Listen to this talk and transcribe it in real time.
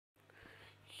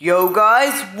Yo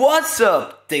guys, what's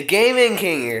up? The Gaming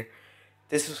King here.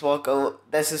 This is what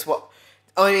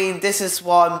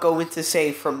I'm going to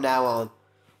say from now on.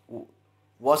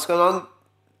 What's going on?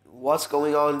 What's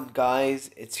going on,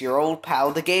 guys? It's your old pal,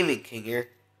 the Gaming King here.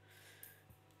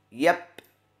 Yep.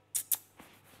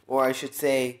 Or I should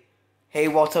say, hey,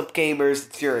 what's up, gamers?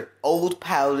 It's your old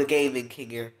pal, the Gaming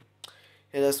King here.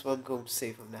 And that's what I'm going to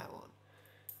say from now on.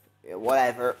 Yeah,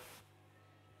 whatever.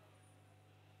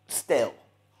 Still,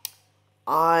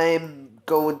 I'm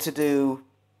going to do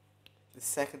the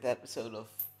second episode of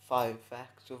 5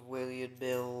 Facts of William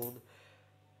Milne.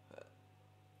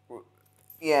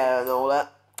 Yeah, and all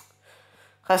that.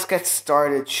 Let's get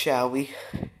started, shall we?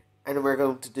 And we're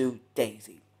going to do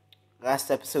Daisy.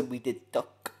 Last episode we did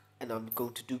Duck, and I'm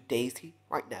going to do Daisy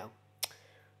right now.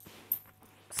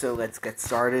 So let's get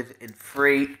started in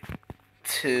 3,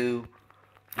 2,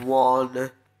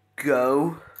 1,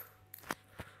 go.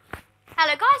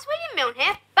 Hello guys, William Milne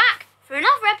here, back for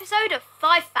another episode of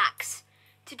 5 Facts.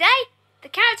 Today, the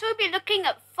character we'll be looking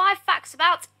at 5 facts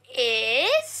about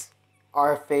is...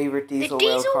 our favourite diesel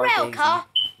rail car,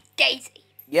 Daisy.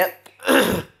 Yep.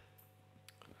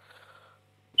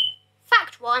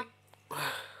 Fact 1.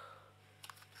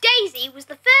 Daisy was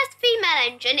the first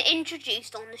female engine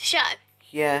introduced on the show.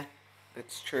 Yeah,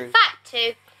 that's true. Fact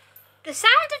 2. The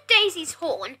sound of Daisy's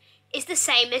horn is the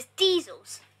same as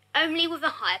Diesel's, only with a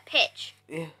higher pitch.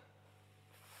 Yeah.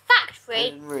 Fact 3. I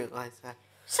didn't realise that.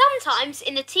 Sometimes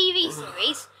in the TV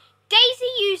series,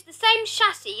 Daisy used the same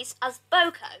chassis as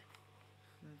Boko.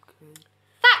 Okay.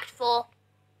 Fact 4.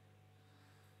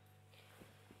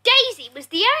 Daisy was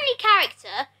the only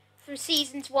character from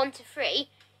seasons 1 to 3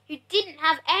 who didn't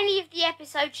have any of the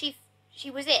episodes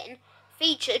she was in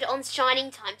featured on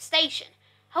Shining Time Station.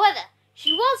 However,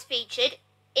 she was featured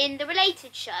in the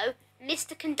related show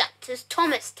Mr. Conductor's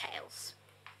Thomas Tales.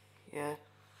 Yeah.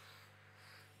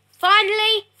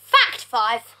 Finally, fact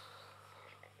 5.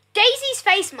 Daisy's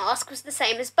face mask was the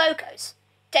same as Boko's.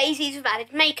 Daisy's with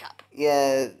added makeup.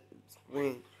 Yeah.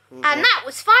 Really and that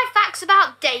was 5 facts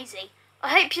about Daisy. I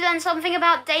hope you learned something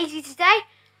about Daisy today,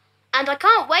 and I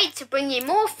can't wait to bring you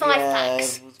more 5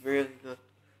 facts. Yeah, it was really good.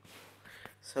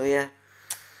 So yeah.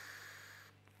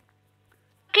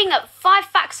 Looking at 5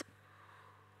 facts.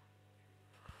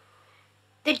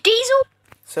 The diesel.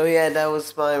 So yeah, that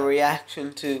was my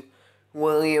reaction to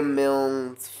William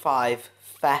Milne's 5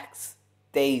 Facts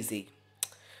Daisy.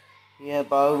 Yeah,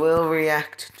 but I will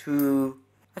react to...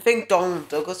 I think Donald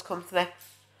Douglas comes next.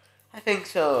 I think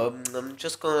so. I'm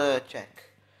just gonna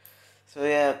check. So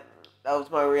yeah, that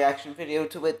was my reaction video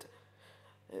to it.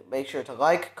 Make sure to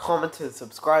like, comment, and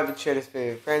subscribe, and share this video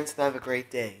with your friends, and have a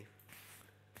great day.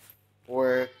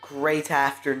 Or a great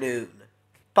afternoon.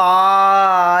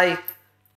 Bye!